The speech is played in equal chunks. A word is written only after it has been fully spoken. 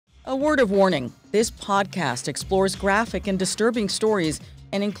A word of warning, this podcast explores graphic and disturbing stories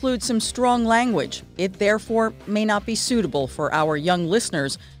and includes some strong language. It therefore may not be suitable for our young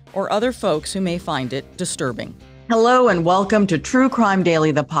listeners or other folks who may find it disturbing. Hello and welcome to True Crime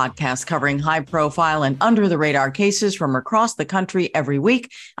Daily, the podcast covering high-profile and under-the-radar cases from across the country every week.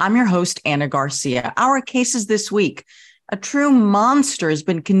 I'm your host, Ana Garcia. Our cases this week: a true monster has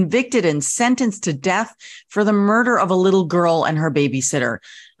been convicted and sentenced to death for the murder of a little girl and her babysitter.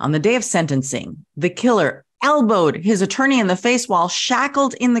 On the day of sentencing, the killer elbowed his attorney in the face while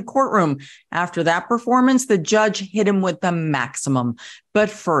shackled in the courtroom. After that performance, the judge hit him with the maximum. But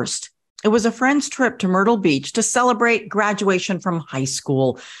first, it was a friend's trip to Myrtle Beach to celebrate graduation from high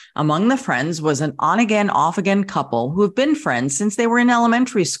school. Among the friends was an on-again, off-again couple who have been friends since they were in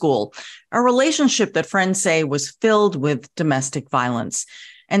elementary school, a relationship that friends say was filled with domestic violence.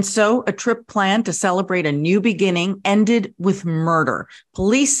 And so a trip planned to celebrate a new beginning ended with murder.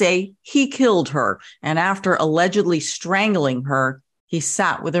 Police say he killed her, and after allegedly strangling her, he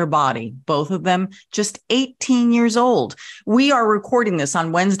sat with her body, both of them just 18 years old. We are recording this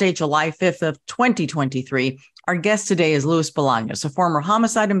on Wednesday, July 5th of 2023. Our guest today is Bolaños, a former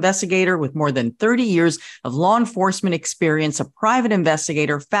homicide investigator with more than 30 years of law enforcement experience, a private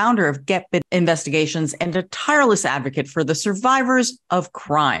investigator, founder of Get Bit Investigations, and a tireless advocate for the survivors of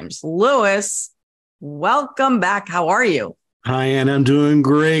crimes. Louis, welcome back. How are you? Hi, Anna. I'm doing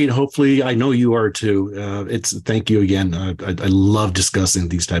great. Hopefully, I know you are too. Thank you again. I love discussing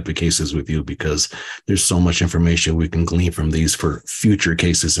these type of cases with you because there's so much information we can glean from these for future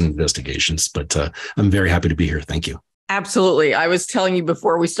cases and investigations. But I'm very happy to be here. Thank you. Absolutely. I was telling you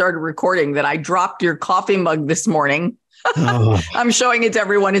before we started recording that I dropped your coffee mug this morning. Oh. I'm showing it to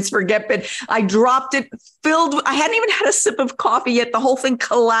everyone. It's for Get Bit. I dropped it I hadn't even had a sip of coffee yet. The whole thing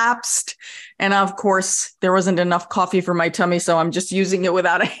collapsed. And of course, there wasn't enough coffee for my tummy, so I'm just using it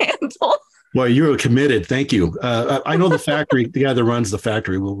without a handle. Well, you're committed. Thank you. I know the factory, the guy that runs the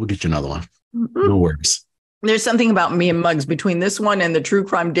factory. We'll get you another one. No worries. There's something about me and mugs between this one and the True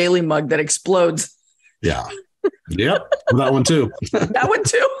Crime Daily mug that explodes. Yeah. Yep. That one too. That one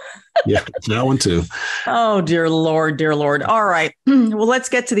too. Yeah, that one too. Oh, dear Lord, dear Lord. All right. Well, let's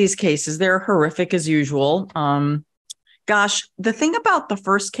get to these cases. They're horrific as usual. Gosh, the thing about the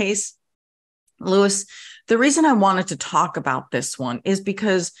first case, Louis, the reason I wanted to talk about this one is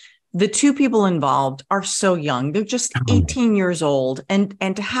because the two people involved are so young. They're just 18 years old. And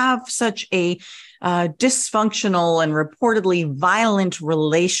to have such a dysfunctional and reportedly violent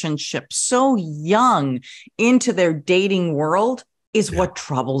relationship so young into their dating world is what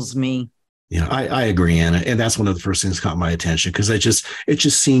troubles me. Yeah, I agree, Anna. And that's one of the first things that caught my attention because it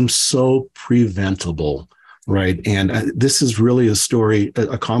just seems so preventable. Right. And this is really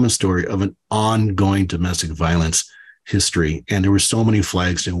a common story of an ongoing domestic violence history. And there were so many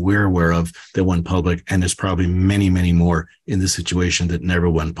flags that we're aware of that went public. And there's probably many, many more in this situation that never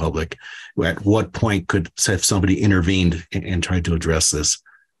went public. At what point could have somebody intervened and tried to address this?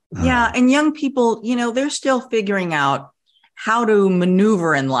 Yeah. And young people, they're still figuring out how to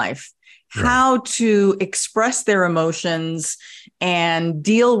maneuver in life, how to express their emotions and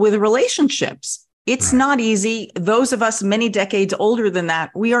deal with relationships. It's not easy. Those of us many decades older than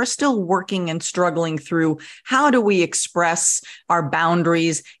that, we are still working and struggling through how do we express our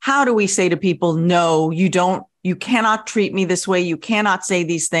boundaries? How do we say to people, no, you cannot treat me this way. You cannot say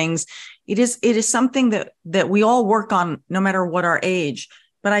these things. It is something that we all work on no matter what our age.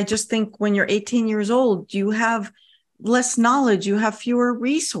 But I just think when you're 18 years old, you have less knowledge, you have fewer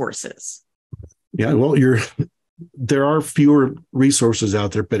resources. Yeah, well, there are fewer resources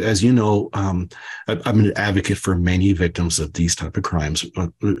out there, but as you know, I'm an advocate for many victims of these type of crimes,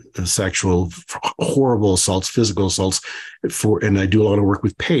 sexual, horrible assaults, physical assaults, and I do a lot of work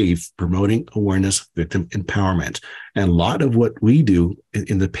with PAVE, promoting awareness, victim empowerment. And a lot of what we do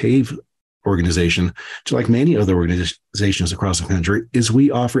in the PAVE organization, just like many other organizations across the country, is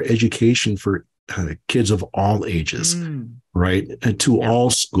we offer education for kids of all ages, right? And to all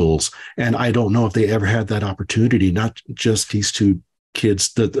schools. And I don't know if they ever had that opportunity, not just these two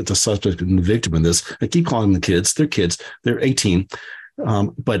kids, the suspect and the victim in this. I keep calling them kids. They're 18.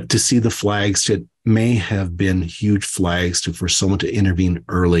 But to see the flags that may have been huge flags for someone to intervene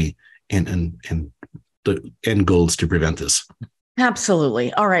early and the end goal is to prevent this.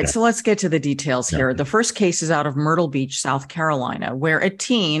 Absolutely. All right. So let's get to the details here. The first case is out of Myrtle Beach, South Carolina, where a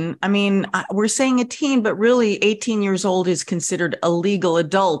teen, we're saying a teen, but really 18 years old is considered a legal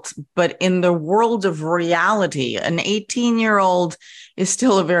adult. But in the world of reality, an 18-year-old is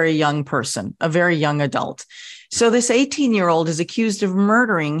still a very young person, a very young adult. So this 18-year-old is accused of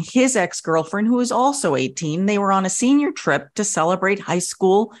murdering his ex-girlfriend, who is also 18. They were on a senior trip to celebrate high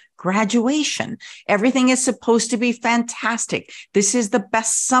school graduation. Everything is supposed to be fantastic. This is the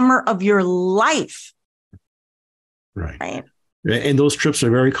best summer of your life. Right. And those trips are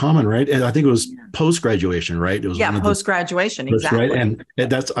very common, right? And I think it was post-graduation, right? It was post-graduation, exactly. Right. And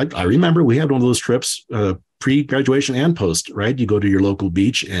that's, I remember we had one of those trips, pre-graduation and post, right? You go to your local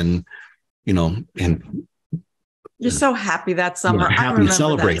beach and, and you're so happy that summer. Happy I remember to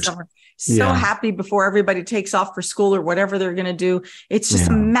celebrate. That summer. So happy before everybody takes off for school or whatever they're going to do. It's just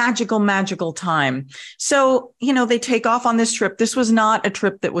a magical, magical time. So, they take off on this trip. This was not a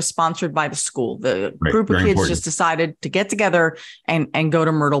trip that was sponsored by the school. The group of kids just decided to get together and go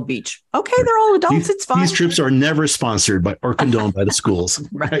to Myrtle Beach. Okay, they're all adults. It's fine. These trips are never sponsored by or condoned by the schools.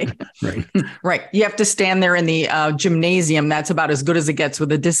 Right. You have to stand there in the gymnasium. That's about as good as it gets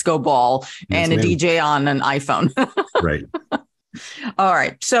with a disco ball and a DJ on an iPhone. Right. All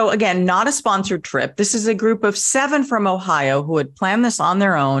right. So again, not a sponsored trip. This is a group of 7 from Ohio who had planned this on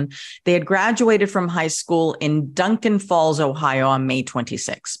their own. They had graduated from high school in Duncan Falls, Ohio on May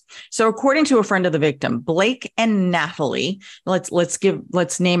 26. So according to a friend of the victim, Blake and Natalie,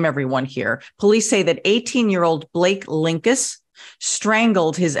 let's name everyone here. Police say that 18-year-old Blake Linkus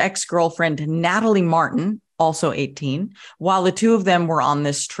strangled his ex-girlfriend, Natalie Martin, also 18, while the two of them were on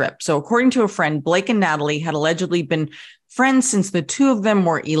this trip. So according to a friend, Blake and Natalie had allegedly been friends since the two of them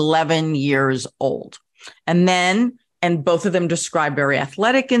were 11 years old. And both of them described very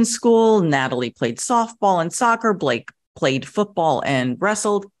athletic in school. Natalie played softball and soccer. Blake played football and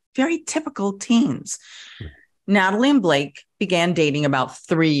wrestled. Very typical teens. Natalie and Blake began dating about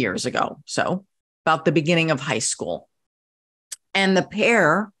 3 years ago. So about the beginning of high school. And the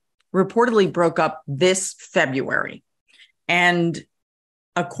pair reportedly broke up this February. And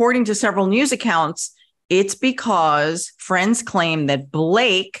according to several news accounts, it's because friends claim that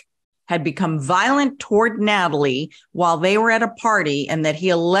Blake had become violent toward Natalie while they were at a party and that he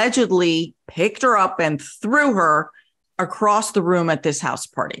allegedly picked her up and threw her across the room at this house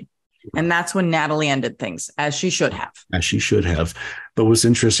party. And that's when Natalie ended things, as she should have. But what's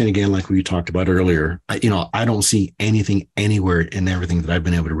interesting, again, like we talked about earlier, I don't see anything anywhere in everything that I've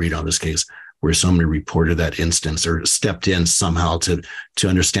been able to read on this case where somebody reported that instance or stepped in somehow to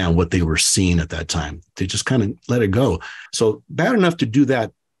understand what they were seeing at that time. They just kind of let it go. So bad enough to do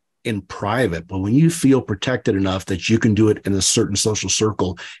that in private, but when you feel protected enough that you can do it in a certain social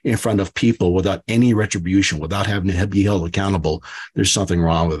circle in front of people without any retribution, without having to be held accountable, there's something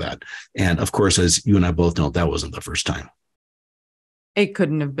wrong with that. And of course, as you and I both know, that wasn't the first time. It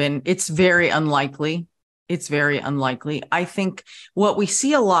couldn't have been. It's very unlikely. I think what we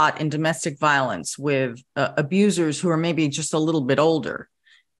see a lot in domestic violence with abusers who are maybe just a little bit older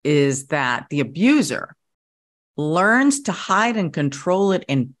is that the abuser learns to hide and control it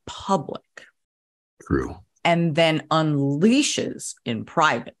in public. True. And then unleashes in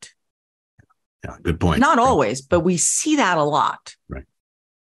private. Yeah, good point. Not always, but we see that a lot. Right.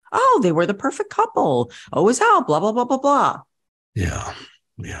 Oh, they were the perfect couple. Oh, as hell, blah, blah, blah, blah, blah. Yeah.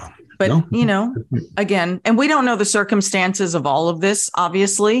 But, again, and we don't know the circumstances of all of this,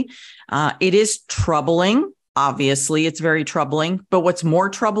 obviously. It is troubling. Obviously, it's very troubling. But what's more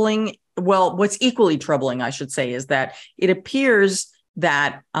troubling, what's equally troubling, I should say, is that it appears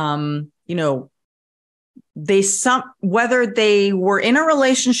that, whether they were in a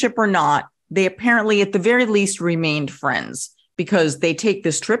relationship or not, they apparently, at the very least, remained friends because they take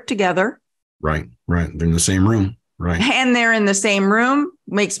this trip together. Right. They're in the same room. Right. And they're in the same room.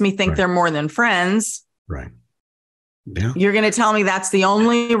 Makes me think they're more than friends. Right. Yeah. You're going to tell me that's the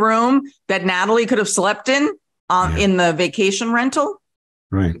only room that Natalie could have slept in the vacation rental?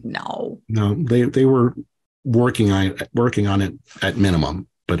 Right. No, they were working on it at minimum,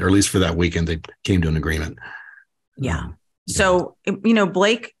 but or at least for that weekend, they came to an agreement. Yeah. So,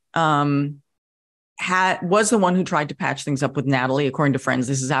 Blake was the one who tried to patch things up with Natalie, according to friends.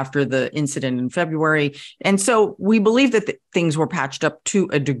 This is after the incident in February. And so we believe that things were patched up to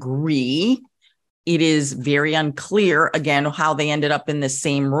a degree. It is very unclear, again, how they ended up in the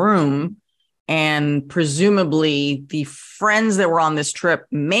same room. And presumably the friends that were on this trip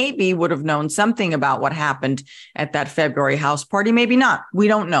maybe would have known something about what happened at that February house party. Maybe not. We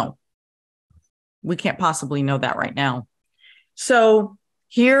don't know. We can't possibly know that right now. So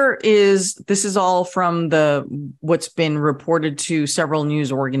this is all from what's been reported to several news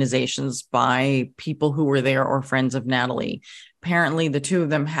organizations by people who were there or friends of Natalie. Apparently, the two of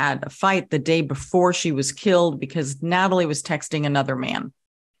them had a fight the day before she was killed because Natalie was texting another man.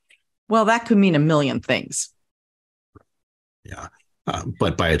 Well, that could mean a million things. Yeah.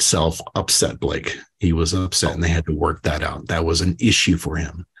 but by itself upset Blake. He was upset and they had to work that out. That was an issue for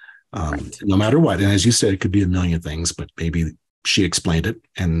him. Right. No matter what. And as you said, it could be a million things, but maybe she explained it,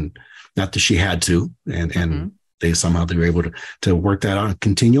 and not that she had to. And they were able to work that out and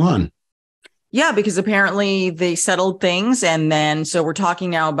continue on. Yeah, because apparently they settled things. And then, so we're talking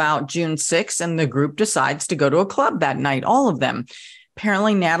now about June 6th, and the group decides to go to a club that night, all of them.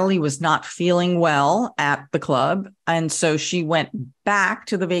 Apparently, Natalie was not feeling well at the club. And so she went back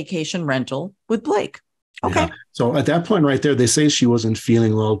to the vacation rental with Blake. Okay. Yeah. So at that point right there, they say she wasn't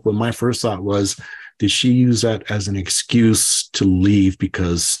feeling well. But my first thought was, did she use that as an excuse to leave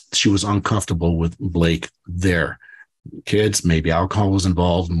because she was uncomfortable with Blake there? Kids, maybe alcohol was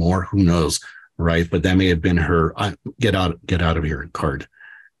involved, more, who knows, right? But that may have been her get out of here card.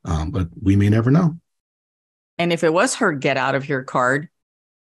 But we may never know. And if it was her get out of here card,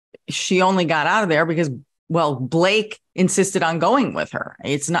 she only got out of there because, well, Blake insisted on going with her.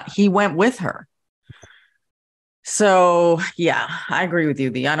 It's not, he went with her. So, yeah, I agree with you.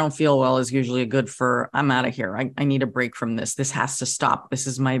 The I don't feel well is usually a good for I'm out of here. I need a break from this. This has to stop. This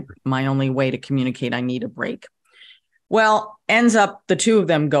is my only way to communicate. I need a break. Well, ends up the two of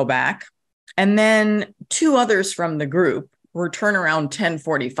them go back, and then two others from the group return around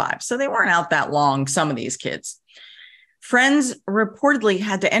 10:45. So they weren't out that long, some of these kids. Friends reportedly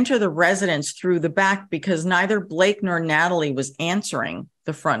had to enter the residence through the back because neither Blake nor Natalie was answering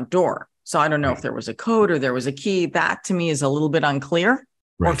the front door. So I don't know if there was a code or there was a key. That to me is a little bit unclear.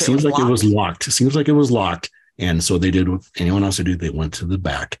 Right. Seems like it was locked. Seems like it was locked. And so they did what anyone else would do. They went to the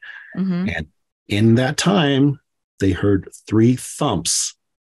back. And in that time, they heard 3 thumps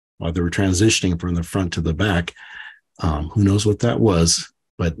while they were transitioning from the front to the back. Who knows what that was,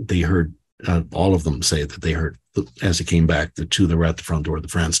 but they heard all of them say that they heard, as it came back, the two that were at the front door, the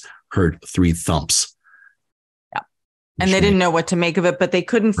friends heard 3 thumps. And they didn't know what to make of it, but they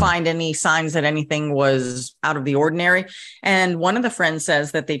couldn't find any signs that anything was out of the ordinary. And one of the friends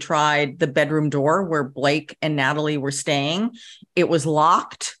says that they tried the bedroom door where Blake and Natalie were staying. It was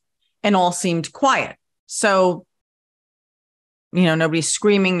locked and all seemed quiet. So, you know, nobody's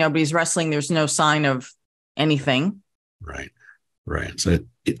screaming, nobody's wrestling. There's no sign of anything. Right. So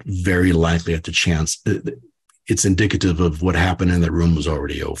it very likely at the chance, it's indicative of what happened in the room was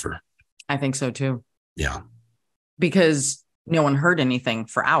already over. I think so too. Yeah. Because no one heard anything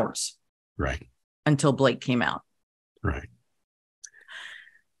for hours. Right. Until Blake came out. Right.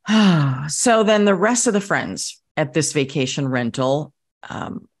 So then the rest of the friends at this vacation rental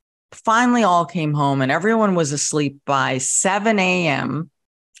finally all came home, and everyone was asleep by 7 a.m.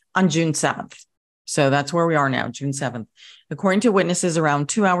 on June 7th. So that's where we are now, June 7th. According to witnesses, around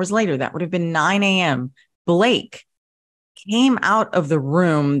 2 hours later, that would have been 9 a.m., Blake came out of the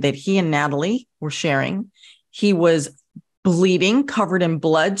room that he and Natalie were sharing. He was bleeding, covered in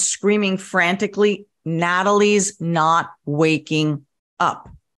blood, screaming frantically. Natalie's not waking up.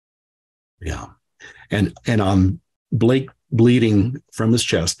 Yeah. And Blake bleeding from his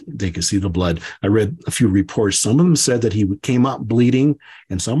chest, they could see the blood. I read a few reports. Some of them said that he came out bleeding,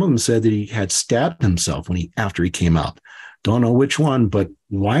 and some of them said that he had stabbed himself after he came out. Don't know which one, but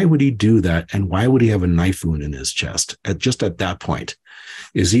why would he do that? And why would he have a knife wound in his chest just at that point?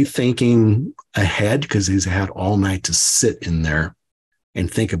 Is he thinking ahead because he's had all night to sit in there and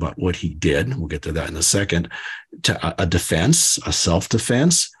think about what he did? We'll get to that in a second. To a defense, a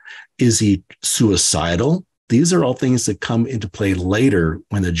self-defense. Is he suicidal? These are all things that come into play later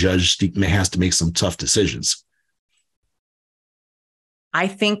when the judge has to make some tough decisions. I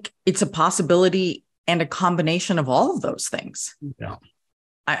think it's a possibility and a combination of all of those things. Yeah.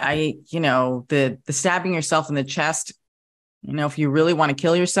 The stabbing yourself in the chest, if you really want to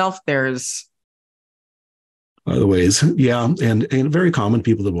kill yourself, there's other ways. Yeah. And very common,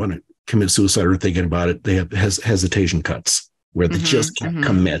 people that want to commit suicide are thinking about it. They have hesitation cuts where they just can't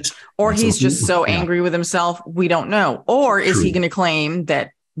commit. Or he's just so angry with himself. We don't know. Or is he going to claim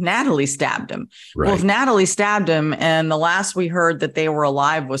that Natalie stabbed him? Right. Well, if Natalie stabbed him, and the last we heard that they were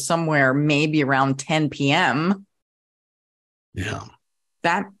alive was somewhere maybe around 10 p.m. Yeah.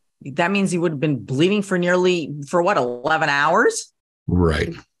 That means he would have been bleeding for 11 hours?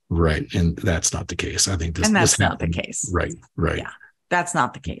 Right. And that's not the case. I think that's not the case. Right. Yeah, that's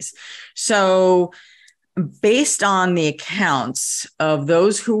not the case. So based on the accounts of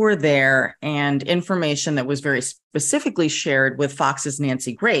those who were there and information that was very specifically shared with Fox's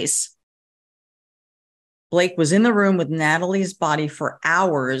Nancy Grace, Blake was in the room with Natalie's body for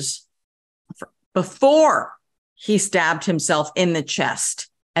hours before he stabbed himself in the chest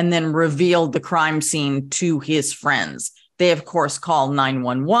and then revealed the crime scene to his friends. They, of course, call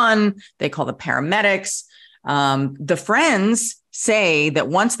 911. They call the paramedics. The friends say that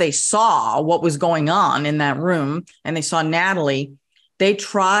once they saw what was going on in that room and they saw Natalie, they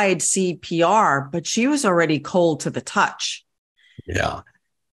tried CPR, but she was already cold to the touch. Yeah.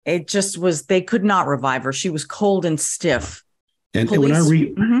 It just was, they could not revive her. She was cold and stiff. And when I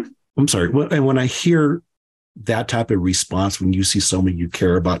read, I'm sorry, and when I hear that type of response, when you see somebody you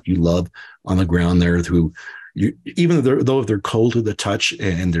care about, you love on the ground there, who you, even though if they're cold to the touch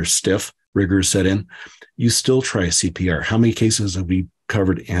and they're stiff, rigor set in, you still try CPR. How many cases have we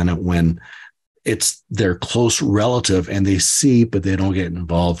covered, Anna, when it's their close relative and they see, but they don't get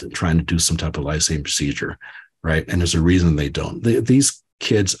involved in trying to do some type of life-saving procedure, right? And there's a reason they don't. These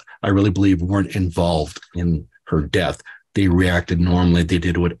kids, I really believe, weren't involved in her death. They reacted normally. They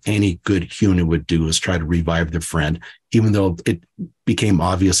did what any good human would do, is try to revive their friend, even though it became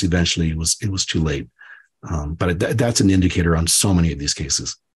obvious eventually it was too late. But that's an indicator on so many of these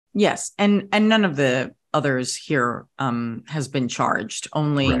cases. Yes. And none of the others here has been charged.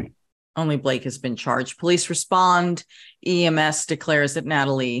 Only Blake has been charged. Police respond. EMS declares that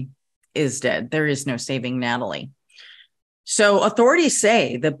Natalie is dead. There is no saving Natalie. So authorities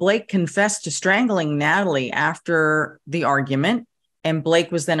say that Blake confessed to strangling Natalie after the argument, and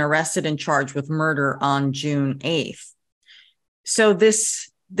Blake was then arrested and charged with murder on June 8th. So this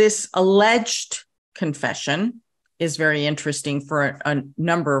alleged confession is very interesting for a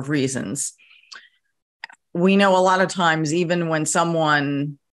number of reasons. We know a lot of times, even when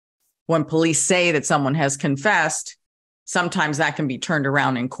police say that someone has confessed, sometimes that can be turned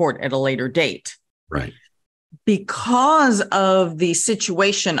around in court at a later date. Right. Because of the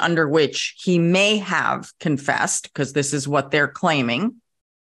situation under which he may have confessed, because this is what they're claiming,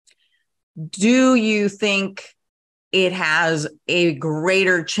 do you think it has a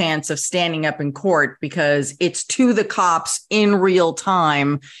greater chance of standing up in court because it's to the cops in real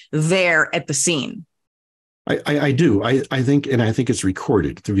time there at the scene? I do. I think it's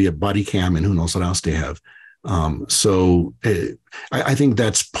recorded through a body cam and who knows what else they have. So I think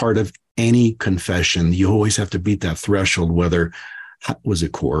that's part of any confession. You always have to beat that threshold, whether was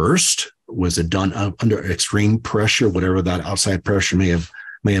it coerced, was it done under extreme pressure, whatever that outside pressure may have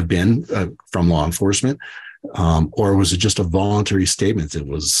been from law enforcement, or was it just a voluntary statement that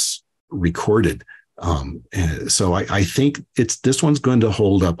was recorded? So I think this one's going to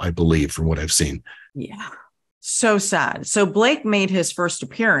hold up, I believe, from what I've seen. Yeah. So sad. So Blake made his first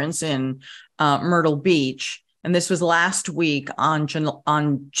appearance in Myrtle Beach, and this was last week on June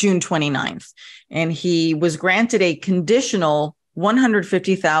 29th. And he was granted a conditional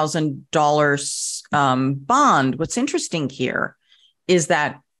 $150,000 bond. What's interesting here is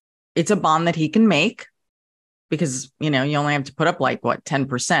that it's a bond that he can make, because, you only have to put up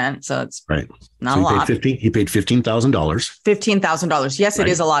 10%. So it's right. Not a lot. He paid $15,000. $15,000. Yes, right.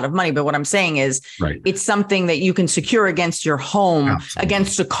 It is a lot of money. But what I'm saying is It's something that you can secure against your home, Absolutely.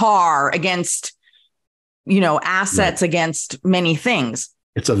 Against a car, against, assets, against many things.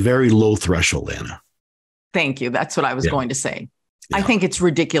 It's a very low threshold, Anna. Thank you. That's what I was going to say. Yeah. I think it's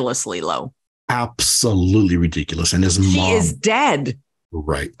ridiculously low. Absolutely ridiculous. And his mom. She is dead.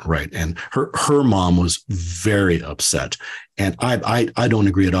 Right. And her mom was very upset. And I don't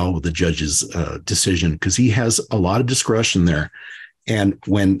agree at all with the judge's decision, because he has a lot of discretion there. And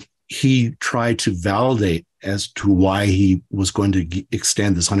when he tried to validate as to why he was going to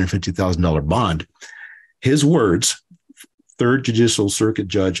extend this $150,000 bond, his words, Third Judicial Circuit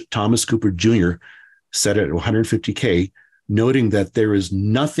Judge Thomas Cooper Jr. set it at $150K, noting that there is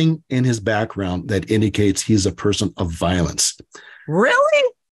nothing in his background that indicates he's a person of violence.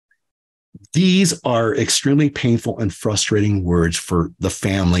 Really? These are extremely painful and frustrating words for the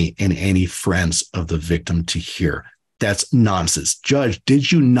family and any friends of the victim to hear. That's nonsense. Judge,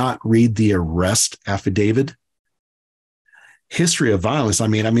 did you not read the arrest affidavit? History of violence. I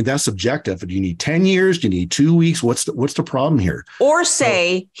mean, that's subjective. Do you need 10 years? Do you need 2 weeks? What's the problem here? Or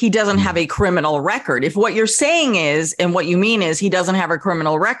say he doesn't have a criminal record. If what you're saying is, and what you mean is he doesn't have a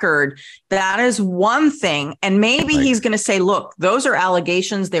criminal record, that is one thing. And maybe he's going to say, look, those are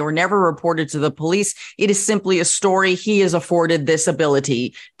allegations. They were never reported to the police. It is simply a story. He is afforded this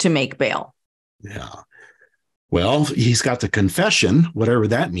ability to make bail. Yeah. Well, he's got the confession, whatever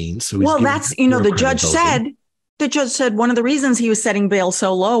that means. So that's, the judge said one of the reasons he was setting bail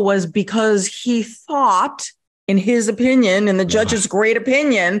so low was because he thought, in his opinion, in the judge's great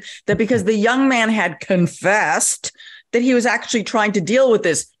opinion, that because the young man had confessed, that he was actually trying to deal with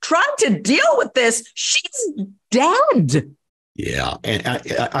this. She's dead. Yeah. And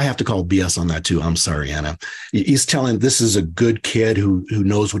I have to call BS on that too. I'm sorry, Anna. He's telling this is a good kid who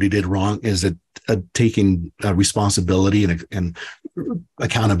knows what he did wrong. Is it taking responsibility and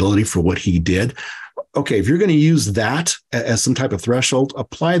accountability for what he did? okay, if you're going to use that as some type of threshold,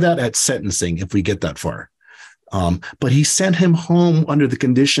 apply that at sentencing if we get that far. But he sent him home under the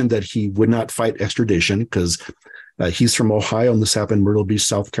condition that he would not fight extradition because he's from Ohio and this happened in Myrtle Beach,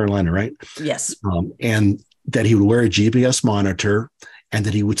 South Carolina, right? Yes. And that he would wear a GPS monitor and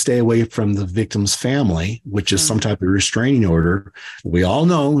that he would stay away from the victim's family, which is some type of restraining order. We all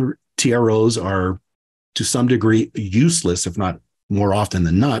know TROs are to some degree useless, if not more often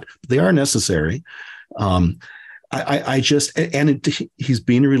than not, but they are necessary. He's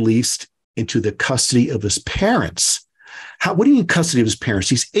being released into the custody of his parents. What do you mean custody of his parents?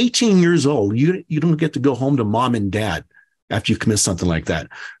 He's 18 years old. You don't get to go home to mom and dad after you commit something like that.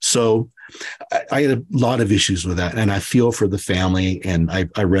 So I had a lot of issues with that. And I feel for the family. And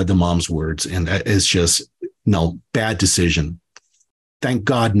I read the mom's words, and it's just, no, bad decision. Thank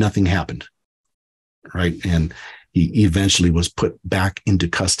God nothing happened. Right. And he eventually was put back into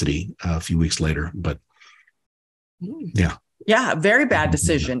custody a few weeks later. But yeah. Yeah, very bad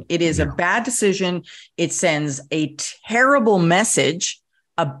decision. It is a bad decision. It sends a terrible message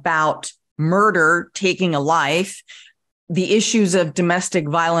about murder taking a life, the issues of domestic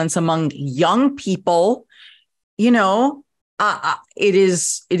violence among young people. It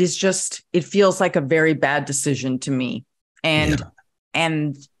feels like a very bad decision to me. And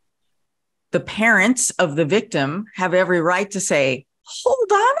the parents of the victim have every right to say,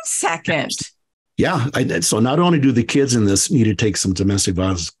 hold on a second. Yeah. So not only do the kids in this need to take some domestic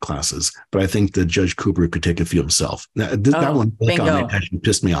violence classes, but I think that Judge Cooper could take a few himself. That one actually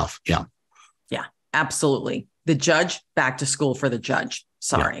pissed me off. Yeah. Yeah, absolutely. The judge, back to school for the judge.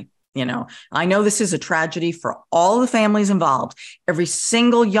 Sorry. Yeah. I know this is a tragedy for all the families involved. Every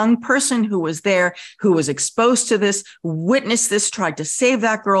single young person who was there, who was exposed to this, witnessed this, tried to save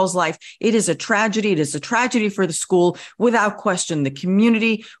that girl's life. It is a tragedy. It is a tragedy for the school. Without question, the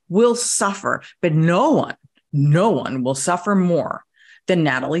community will suffer, but no one will suffer more than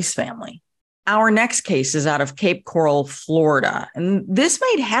Natalie's family. Our next case is out of Cape Coral, Florida. And this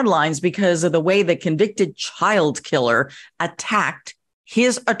made headlines because of the way the convicted child killer attacked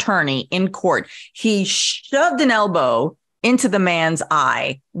his attorney in court. He shoved an elbow into the man's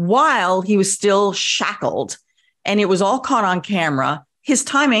eye while he was still shackled, and it was all caught on camera. His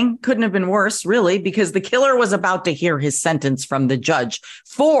timing couldn't have been worse, really, because the killer was about to hear his sentence from the judge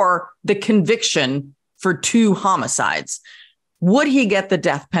for the conviction for 2 homicides. Would he get the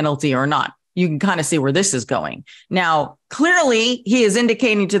death penalty or not? You can kind of see where this is going. Now, clearly, he is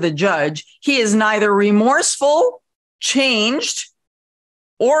indicating to the judge he is neither remorseful, changed,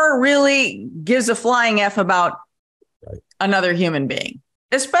 or really gives a flying F about another human being,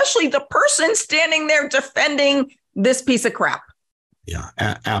 especially the person standing there defending this piece of crap. Yeah,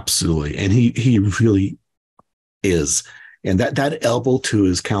 absolutely. And he really is. And that elbow to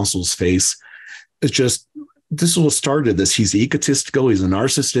his counsel's face is just, this is what started this. He's egotistical. He's a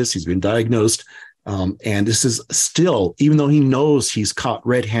narcissist. He's been diagnosed. And this is still, even though he knows he's caught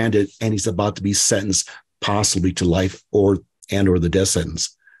red-handed and he's about to be sentenced possibly to life or the death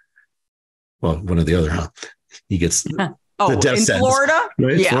sentence. Well, one or the other, huh? He gets the death sentence. Florida?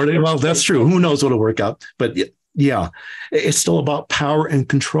 Right? Yeah. Florida. Well, that's true. Who knows what'll work out? But yeah, it's still about power and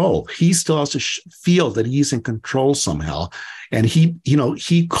control. He still has to feel that he's in control somehow. And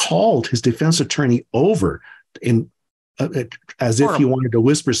he called his defense attorney over as if he wanted to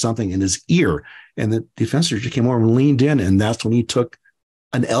whisper something in his ear. And the defense attorney came over and leaned in. And that's when he took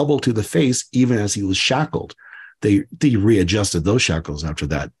an elbow to the face, even as he was shackled. They readjusted those shackles after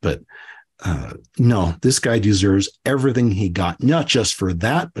that. But no, this guy deserves everything he got, not just for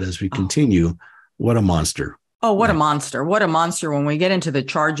that, but as we continue, what a monster. Oh, what a monster. What a monster when we get into the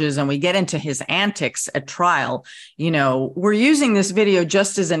charges and we get into his antics at trial. We're using this video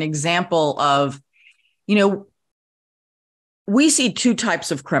just as an example of, we see 2 types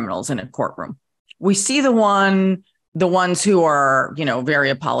of criminals in a courtroom. We see the ones who are, very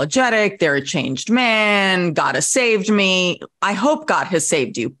apologetic. They're a changed man. God has saved me. I hope God has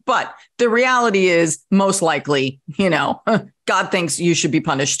saved you. But the reality is most likely, God thinks you should be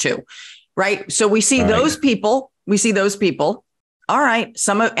punished too. Right. So we see those people. All right.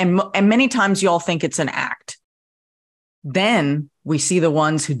 And many times you all think it's an act. Then we see the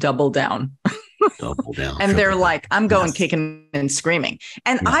ones who double down. And they're like, I'm going kicking and screaming.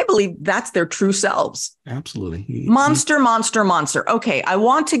 And I believe that's their true selves. Absolutely. Monster. Okay, I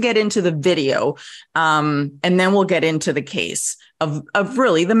want to get into the video and then we'll get into the case of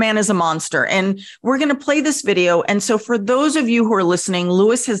really the man is a monster. And we're going to play this video. And so for those of you who are listening,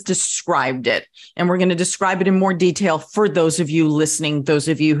 Lewis has described it and we're going to describe it in more detail for those of you listening, those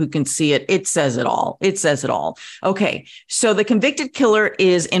of you who can see it. It says it all. Okay, so the convicted killer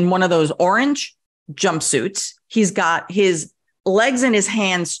is in one of those orange jumpsuits. He's got his legs and his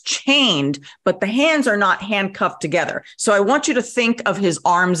hands chained, but the hands are not handcuffed together. So I want you to think of his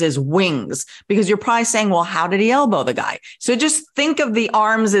arms as wings, because you're probably saying, well, how did he elbow the guy? So just think of the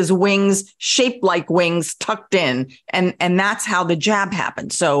arms as wings, shaped like wings, tucked in. And that's how the jab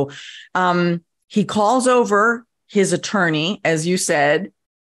happened. So he calls over his attorney, as you said.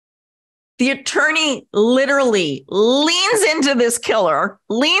 The attorney literally leans into this killer,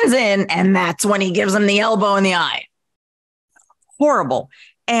 leans in, and that's when he gives him the elbow in the eye. Horrible.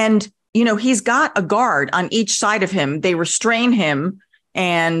 And, he's got a guard on each side of him. They restrain him.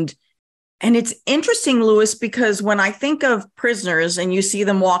 And it's interesting, Louis, because when I think of prisoners and you see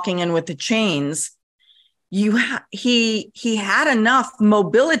them walking in with the chains, he had enough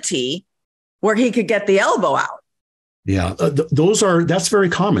mobility where he could get the elbow out. Yeah, that's very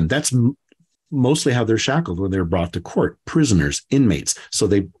common. That's mostly how they're shackled when they're brought to court, prisoners, inmates. So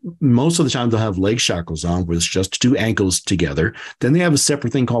most of the time they'll have leg shackles on where it's just two ankles together. Then they have a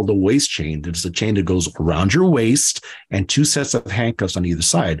separate thing called the waist chain. It's a chain that goes around your waist and two sets of handcuffs on either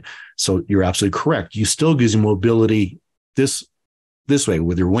side. So you're absolutely correct. You still gives you mobility this way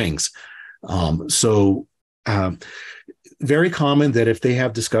with your wings. Very common that if they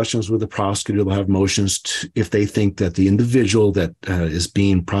have discussions with the prosecutor, they'll have motions if they think that the individual that is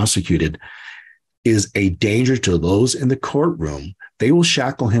being prosecuted is a danger to those in the courtroom, they will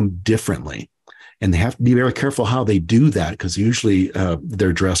shackle him differently. And they have to be very careful how they do that, because usually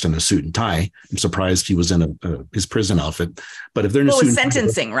they're dressed in a suit and tie. I'm surprised he was in his prison outfit. But if they're in a suit and tie,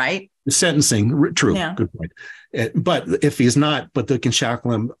 sentencing, right? Sentencing, true, yeah. Good point. But if he's not, but they can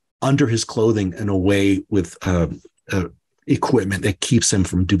shackle him under his clothing in a way with equipment that keeps him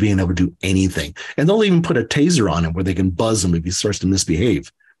from being able to do anything. And they'll even put a taser on him where they can buzz him if he starts to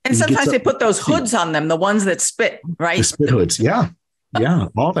misbehave. And sometimes they put those hoods on them, the ones that spit, right? The spit hoods, yeah. Yeah,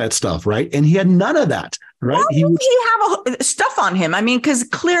 all that stuff, right? And he had none of that, right? Why would he have stuff on him? I mean, because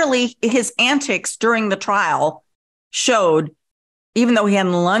clearly his antics during the trial showed, even though he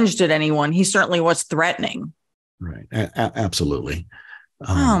hadn't lunged at anyone, he certainly was threatening. Right, absolutely.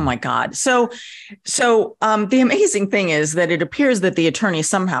 Oh my God. So the amazing thing is that it appears that the attorney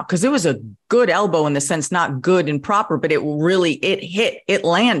somehow, because it was a good elbow in the sense, not good and proper, but it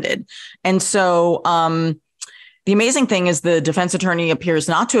landed. And so the amazing thing is the defense attorney appears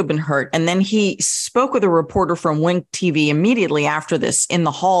not to have been hurt. And then he spoke with a reporter from Wink TV immediately after this in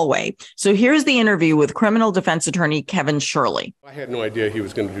the hallway. So here's the interview with criminal defense attorney Kevin Shirley. I had no idea he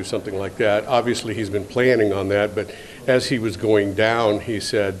was going to do something like that. Obviously, he's been planning on that. But as he was going down, he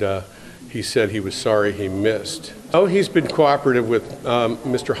said he was sorry he missed. Oh, he's been cooperative with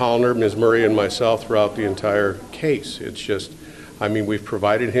Mr. Hollner, Ms. Murray, and myself throughout the entire case. It's just, we've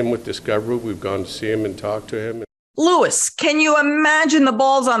provided him with discovery. We've gone to see him and talked to him. Louis, can you imagine the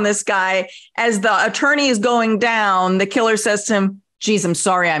balls on this guy? As the attorney is going down, the killer says to him, geez, I'm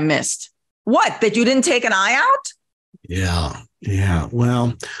sorry I missed. What, that you didn't take an eye out? Yeah.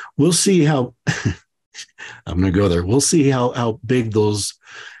 Well, we'll see how I'm going to go there. We'll see how big those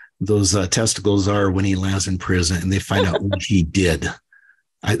testicles are when he lands in prison and they find out what he did.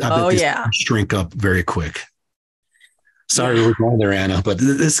 I bet they shrink up very quick. Sorry, we're going there, Anna, but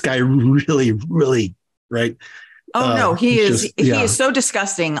this guy really, really, right? Oh no, he is so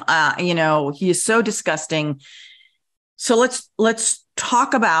disgusting. He is so disgusting. So let's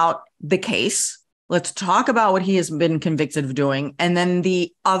talk about the case. Let's talk about what he has been convicted of doing, and then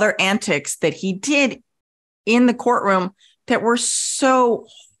the other antics that he did in the courtroom that were so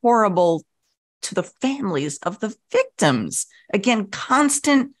horrible to the families of the victims. Again,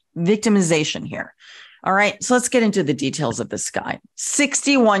 constant victimization here. All right, so let's get into the details of this guy.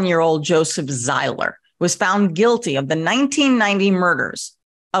 61-year-old Joseph Zeiler was found guilty of the 1990 murders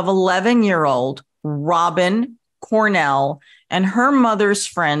of 11-year-old Robin Cornell and her mother's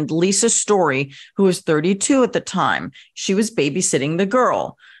friend, Lisa Story, who was 32 at the time. She was babysitting the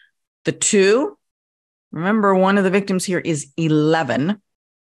girl. The two, remember, one of the victims here is 11.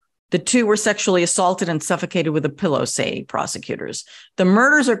 The two were sexually assaulted and suffocated with a pillow, say prosecutors. The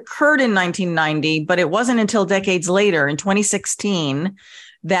murders occurred in 1990, but it wasn't until decades later, in 2016,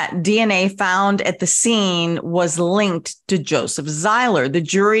 that DNA found at the scene was linked to Joseph Zeiler. The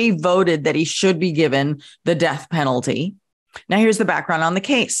jury voted that he should be given the death penalty. Now, here's the background on the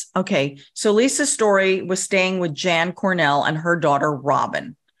case. Okay, so Lisa Story was staying with Jan Cornell and her daughter,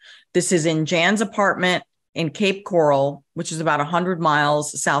 Robin. This is in Jan's apartment in Cape Coral, which is about 100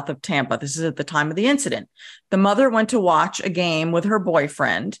 miles south of Tampa. This is at the time of the incident. The mother went to watch a game with her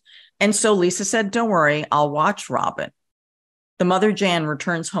boyfriend. And so Lisa said, don't worry, I'll watch Robin. The mother, Jan,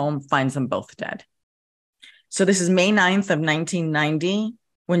 returns home, finds them both dead. So this is May 9th of 1990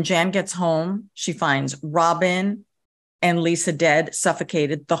 When Jan gets home, she finds Robin and Lisa dead,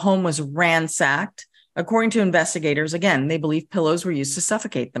 suffocated. The home was ransacked. According to investigators, again, they believe pillows were used to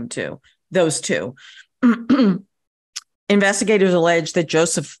suffocate them too. Those two. Investigators allege that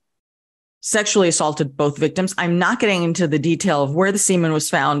Joseph sexually assaulted both victims. I'm not getting into the detail of where the semen was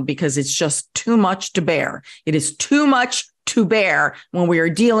found because it's just too much to bear. It is too much to bear when we are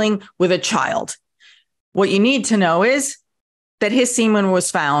dealing with a child. What you need to know is that his semen was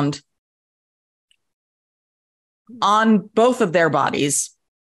found on both of their bodies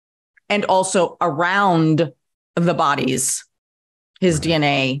and also around the bodies. His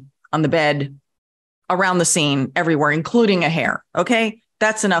DNA on the bed, around the scene, everywhere, including a hair. Okay?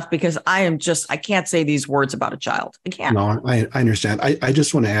 That's enough because I can't say these words about a child. I can't. No, I understand. I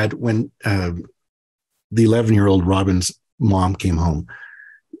just want to add, when the 11-year-old Robin's mom came home,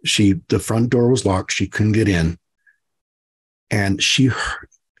 the front door was locked. She couldn't get in. And she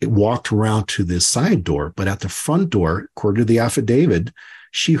walked around to the side door, but at the front door, according to the affidavit,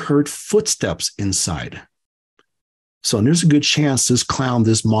 she heard footsteps inside. So there's a good chance this clown,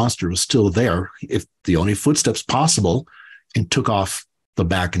 this monster, was still there, if the only footsteps possible, and took off the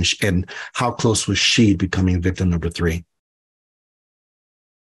back. And how close was she becoming victim number 3?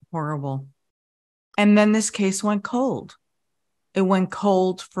 Horrible. And then this case went cold. It went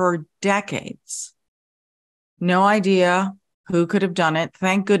cold for decades. No idea who could have done it.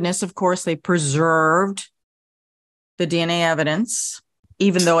 Thank goodness, of course, they preserved the DNA evidence,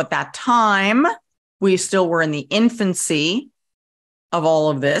 even though at that time we still were in the infancy of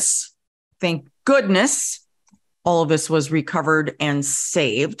all of this. Thank goodness all of this was recovered and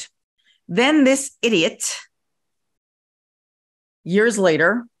saved. Then this idiot, years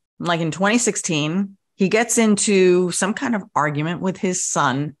later, like in 2016, he gets into some kind of argument with his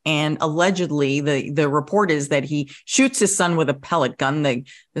son, and allegedly the report is that he shoots his son with a pellet gun. The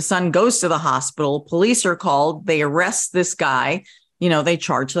son goes to the hospital. Police are called. They arrest this guy. They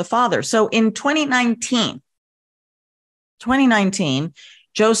charge the father. So in 2019,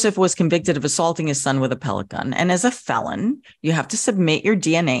 Joseph was convicted of assaulting his son with a pellet gun. And as a felon, you have to submit your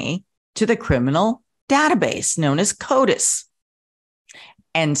DNA to the criminal database known as CODIS.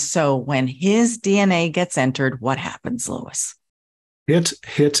 And so when his DNA gets entered, what happens, Louis? Hit.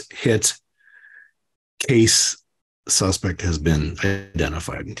 Case suspect has been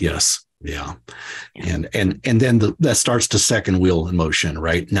identified. Yes. Yeah. And then that starts the second wheel in motion,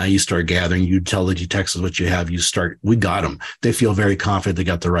 right? Now you start gathering, you tell the detectives what you have, we got him. They feel very confident they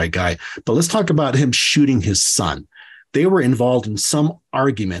got the right guy. But let's talk about him shooting his son. They were involved in some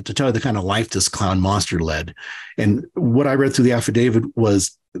argument, to tell you the kind of life this clown monster led. And what I read through the affidavit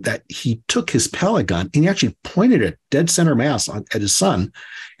was that he took his pellet gun and he actually pointed it dead center mass at his son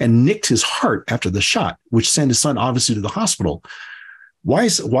and nicked his heart after the shot, which sent his son obviously to the hospital. Why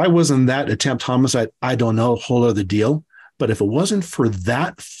wasn't that attempt homicide? I don't know, a whole other deal. But if it wasn't for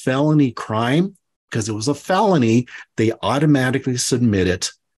that felony crime, because it was a felony, they automatically submit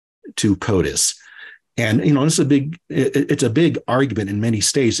it to CODIS. And, it's a big argument in many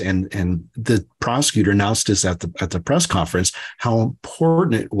states. And the prosecutor announced this at the press conference, how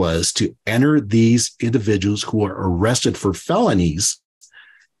important it was to enter these individuals who are arrested for felonies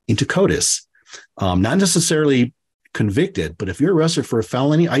into CODIS. Not necessarily convicted, but if you're arrested for a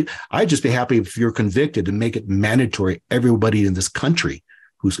felony, I'd just be happy if you're convicted and make it mandatory. Everybody in this country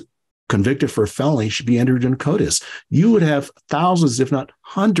who's convicted for a felony should be entered in CODIS. You would have thousands, if not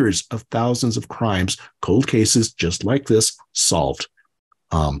hundreds of thousands of crimes, cold cases just like this, solved.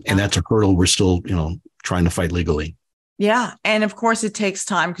 And that's a hurdle we're still, trying to fight legally. Yeah. And of course it takes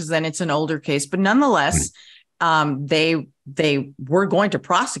time because then it's an older case, but nonetheless, they were going to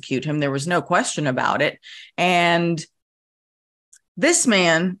prosecute him. There was no question about it. And this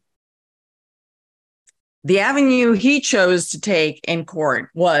man, the avenue he chose to take in court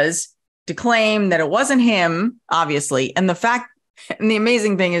was to claim that it wasn't him, obviously. And the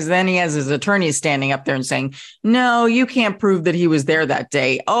amazing thing is then he has his attorney standing up there and saying, no, you can't prove that he was there that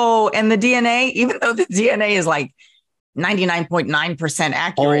day. Oh, and the DNA, even though the DNA is like 99.9%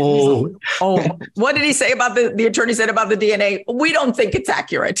 accurate. What did he say about the attorney said about the DNA? We don't think it's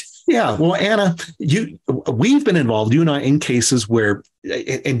accurate. Yeah. Well, Anna, we've been involved, you and I, in cases where,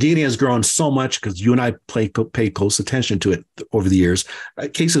 and DNA has grown so much because you and I pay close attention to it over the years.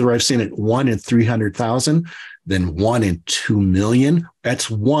 Cases where I've seen it 1 in 300,000, then 1 in 2 million.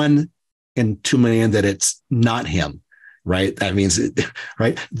 That's 1 in 2 million that it's not him. Right. That means,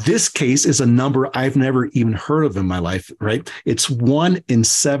 right. This case is a number I've never even heard of in my life. Right. It's 1 in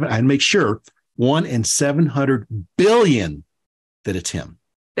 7. I'd make sure 1 in 700 billion that it's him.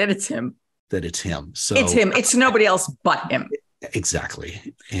 That it's him. So it's him. It's nobody else but him.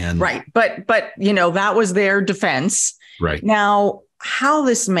 Exactly. And Right. But, that was their defense. right. Now, how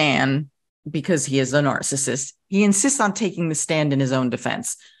this man, because he is a narcissist, he insists on taking the stand in his own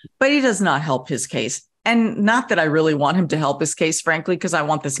defense, but he does not help his case. And not that I really want him to help his case, frankly, because I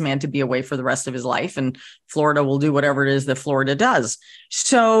want this man to be away for the rest of his life, and Florida will do whatever it is that Florida does.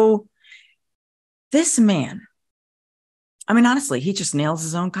 So this man, I mean, honestly, he just nails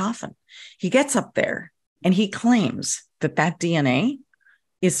his own coffin. He gets up there and he claims that DNA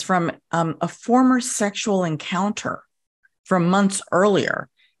is from a former sexual encounter from months earlier.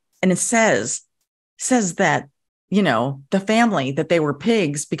 And it says that, the family, that they were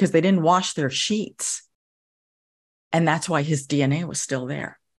pigs because they didn't wash their sheets. And that's why his DNA was still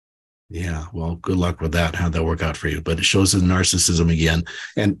there. Yeah, well, good luck with that. How'd that work out for you? But it shows the narcissism again.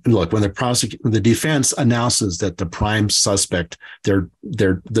 And look, when the defense announces that the prime suspect, the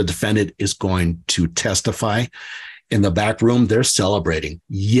defendant, is going to testify in the back room, they're celebrating.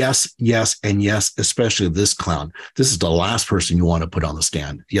 Yes, yes, and yes, especially this clown. This is the last person you want to put on the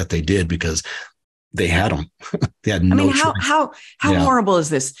stand. Yet they did, because they had him. They had no choice. How horrible is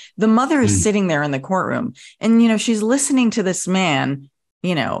this? The mother is sitting there in the courtroom, and she's listening to this man,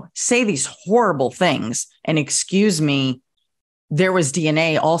 say these horrible things. And excuse me, there was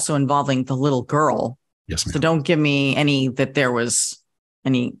DNA also involving the little girl. Yes, ma'am. So don't give me that there was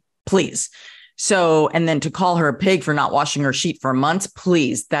any, please. So, and then to call her a pig for not washing her sheet for months,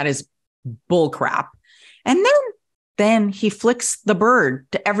 please, that is bull crap. And then he flicks the bird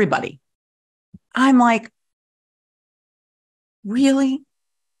to everybody. I'm like, really?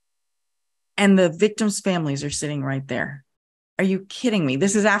 And the victims' families are sitting right there. Are you kidding me?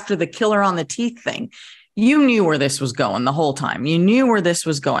 This is after the killer on the teeth thing. You knew where this was going the whole time. You knew where this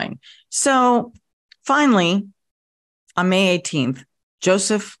was going. So finally, on May 18th,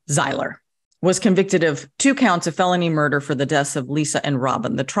 Joseph Zeiler was convicted of 2 counts of felony murder for the deaths of Lisa and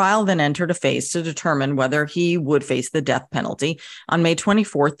Robin. The trial then entered a phase to determine whether he would face the death penalty. On May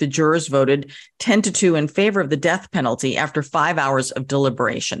 24th, the jurors voted 10-2 in favor of the death penalty after 5 hours of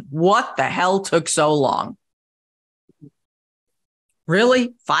deliberation. What the hell took so long?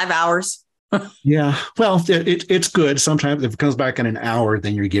 Really? 5 hours? Yeah. Well, it's good. Sometimes if it comes back in an hour,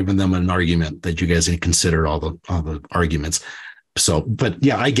 then you're giving them an argument that you guys need to consider all the arguments. So, but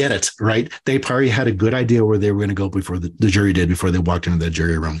yeah, I get it, right? They probably had a good idea where they were going to go before the jury did, before they walked into the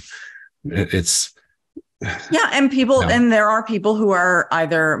jury room. It's and there are people who are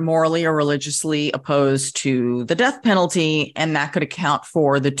either morally or religiously opposed to the death penalty, and that could account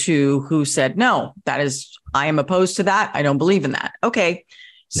for the 2 who said, no, I am opposed to that. I don't believe in that. Okay.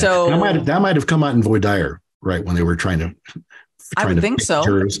 Yeah. So that might have come out in voir dire, right? When they were trying to think so.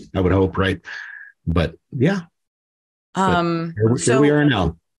 Jurors, I would hope, right? But yeah. Here we are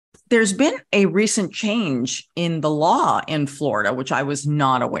now. There's been a recent change in the law in Florida, which I was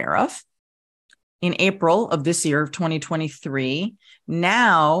not aware of. In April of this year of 2023,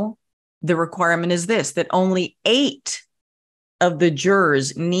 now the requirement is that only 8 of the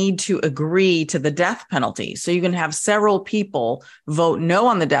jurors need to agree to the death penalty. So you can have several people vote no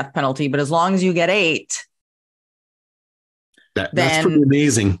on the death penalty, but as long as you get 8, that's pretty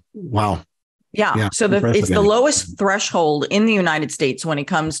amazing. Wow. Yeah. So it's the lowest threshold in the United States when it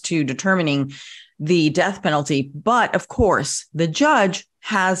comes to determining the death penalty. But of course, the judge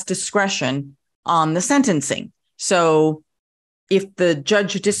has discretion on the sentencing. So if the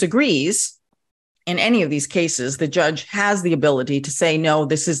judge disagrees in any of these cases, the judge has the ability to say, no,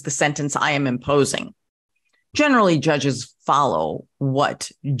 this is the sentence I am imposing. Generally, judges follow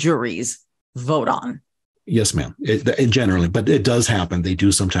what juries vote on. Yes, ma'am. Generally, but it does happen. They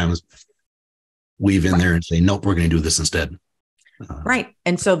do sometimes weave in there and say, nope, we're going to do this instead. Right.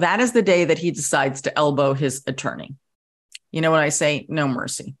 And so that is the day that he decides to elbow his attorney. You know what I say? No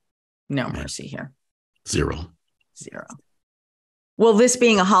mercy. No mercy here. Zero. Well, this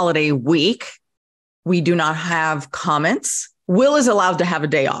being a holiday week, we do not have comments. Will is allowed to have a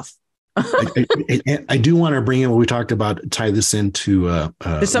day off. I do want to bring in what we talked about, tie this into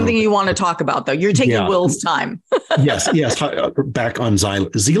there's something you want to talk about, though. You're taking Will's time. Yes. Back on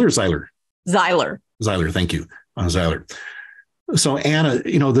Zeiler. Zeiler, thank you. On Zeiler. So Anna,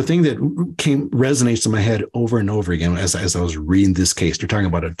 the thing that resonates in my head over and over again as I was reading this case, you're talking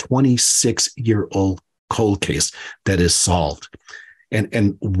about a 26-year-old cold case that is solved.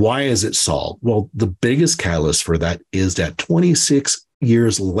 And why is it solved? Well, the biggest catalyst for that is that 26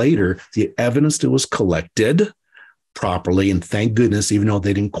 years later, the evidence that was collected properly, and thank goodness, even though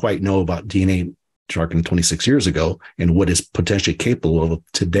they didn't quite know about DNA talking 26 years ago and what is potentially capable of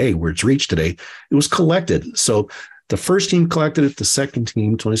today, where it's reached today, it was collected. So the first team collected it, the second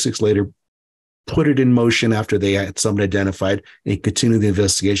team, 26 later, put it in motion after they had somebody identified and continue the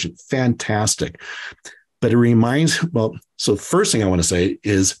investigation. Fantastic. But it reminds, so first thing I want to say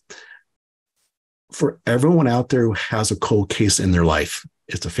is for everyone out there who has a cold case in their life,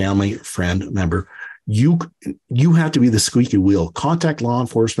 it's a family, friend, member, you have to be the squeaky wheel. Contact law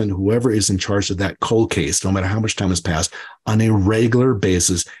enforcement, whoever is in charge of that cold case, no matter how much time has passed, on a regular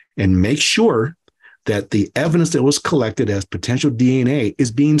basis, and make sure that the evidence that was collected as potential DNA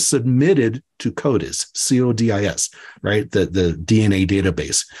is being submitted to CODIS, C-O-D-I-S, right? The DNA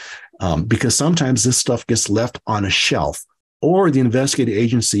database. Because sometimes this stuff gets left on a shelf, or the investigative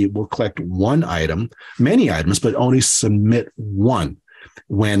agency will collect one item, many items, but only submit one,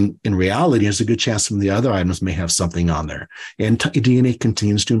 when in reality, there's a good chance some of the other items may have something on there. And DNA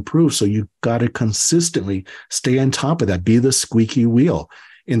continues to improve. So you've got to consistently stay on top of that, be the squeaky wheel.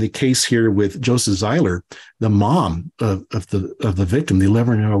 In the case here with Joseph Zeiler, the mom of the victim, the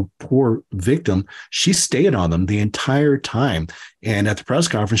 11-year-old poor victim, she stayed on them the entire time. And at the press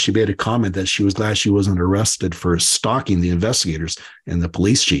conference, she made a comment that she was glad she wasn't arrested for stalking the investigators and the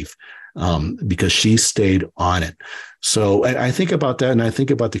police chief, because she stayed on it. So I think about that, and I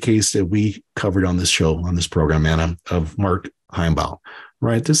think about the case that we covered on this show, on this program, Anna, of Mark Heimbaugh,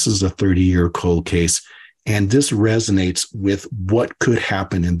 right? This is a 30-year cold case. And this resonates with what could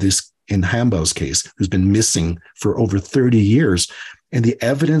happen in Heimbaugh's case, who's been missing for over 30 years. And the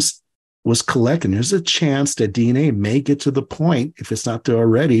evidence was collected. There's a chance that DNA may get to the point, if it's not there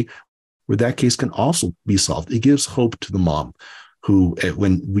already, where that case can also be solved. It gives hope to the mom, who,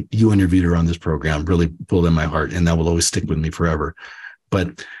 when you interviewed her on this program, really pulled in my heart, and that will always stick with me forever.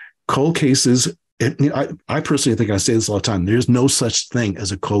 But cold cases, I personally think, I say this all the time, there's no such thing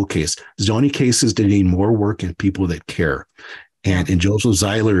as a cold case. There's only cases that need more work and people that care. And in Joseph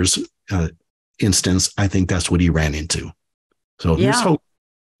Zeiler's instance, I think that's what he ran into. So there's hope.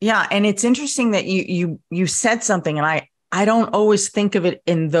 Yeah. And it's interesting that you said something, and I don't always think of it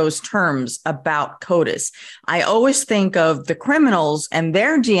in those terms about CODIS. I always think of the criminals and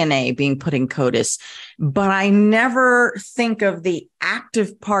their DNA being put in CODIS, but I never think of the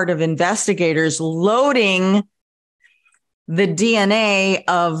active part of investigators loading the DNA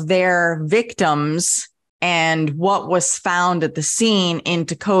of their victims and what was found at the scene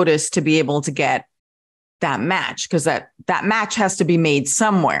into CODIS to be able to get that match, because that match has to be made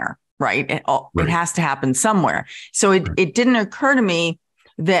somewhere. Right. It has to happen somewhere. So it didn't occur to me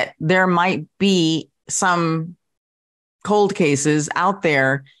that there might be some cold cases out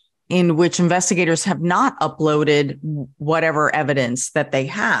there in which investigators have not uploaded whatever evidence that they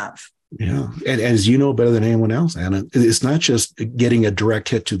have. Yeah. And as you know better than anyone else, Anna, it's not just getting a direct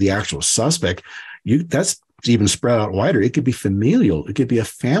hit to the actual suspect. That's even spread out wider. It could be familial. It could be a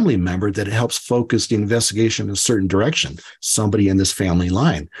family member that helps focus the investigation in a certain direction, somebody in this family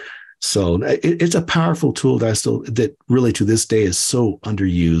line. So it's a powerful tool that really to this day is so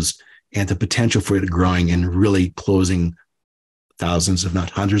underused, and the potential for it growing and really closing thousands, if not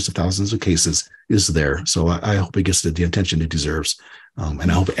hundreds of thousands of cases is there. So I hope it gets the attention it deserves.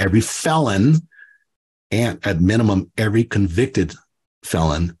 And I hope every felon, and at minimum, every convicted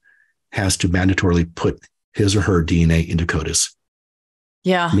felon, has to mandatorily put his or her DNA into CODIS.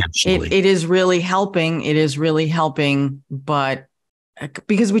 Yeah, it is really helping. It is really helping, but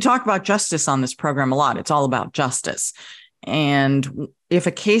because we talk about justice on this program a lot, it's all about justice. And if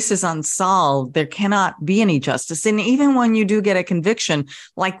a case is unsolved, there cannot be any justice. And even when you do get a conviction,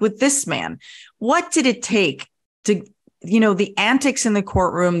 like with this man, what did it take to, the antics in the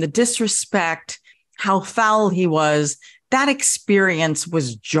courtroom, the disrespect, how foul he was, that experience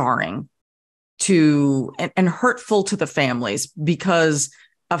was jarring and hurtful to the families because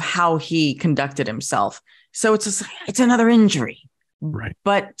of how he conducted himself. So it's another injury. Right.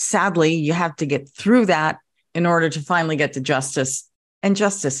 But sadly, you have to get through that in order to finally get to justice. And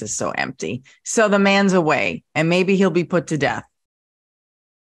justice is so empty. So the man's away, and maybe he'll be put to death.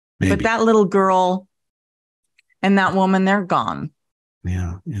 Maybe. But that little girl and that woman, they're gone.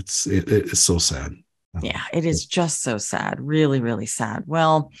 Yeah, it's so sad. Yeah, it is just so sad. Really, really sad.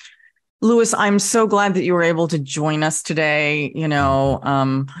 Well, Louis, I'm so glad that you were able to join us today. I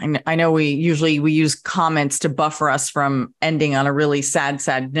know we use comments to buffer us from ending on a really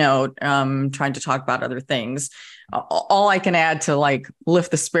sad note, trying to talk about other things. All I can add to lift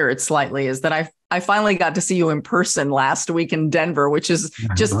the spirits slightly is that I finally got to see you in person last week in Denver, which is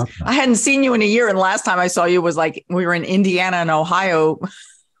I hadn't seen you in a year. And the last time I saw you was we were in Indiana and Ohio.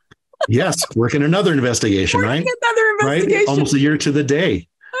 Yes. Working another investigation, right? Right. Almost a year to the day.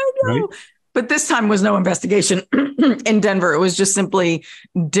 I know. Right? But this time was no investigation in Denver. It was just simply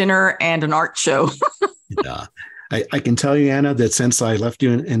dinner and an art show. Yeah. I can tell you, Anna, that since I left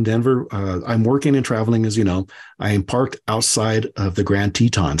you in Denver, I'm working and traveling, as you know. I am parked outside of the Grand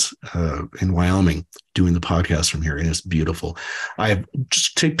Tetons in Wyoming doing the podcast from here, and it's beautiful. I have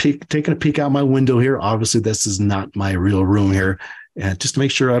just taken a peek out my window here. Obviously, this is not my real room here. And just to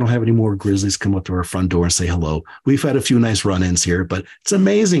make sure I don't have any more grizzlies come up to our front door and say hello. We've had a few nice run-ins here, but it's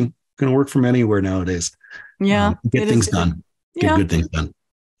amazing. Going to work from anywhere nowadays. Yeah. Get things done. Get good things done.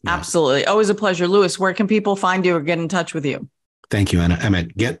 Yeah. Absolutely. Always a pleasure. Lewis, where can people find you or get in touch with you? Thank you, Anna. I'm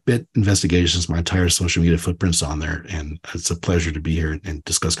at Get Bit Investigations. My entire social media footprint's on there. And it's a pleasure to be here and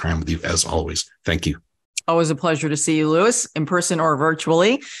discuss crime with you as always. Thank you. Always a pleasure to see you, Lewis, in person or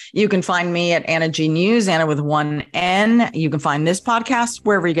virtually. You can find me at Anna G News, Anna with one N. You can find this podcast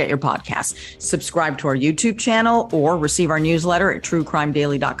wherever you get your podcasts. Subscribe to our YouTube channel or receive our newsletter at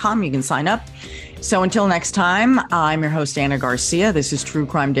truecrimedaily.com. You can sign up. So until next time, I'm your host, Ana Garcia. This is True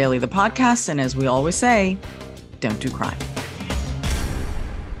Crime Daily, the podcast. And as we always say, don't do crime.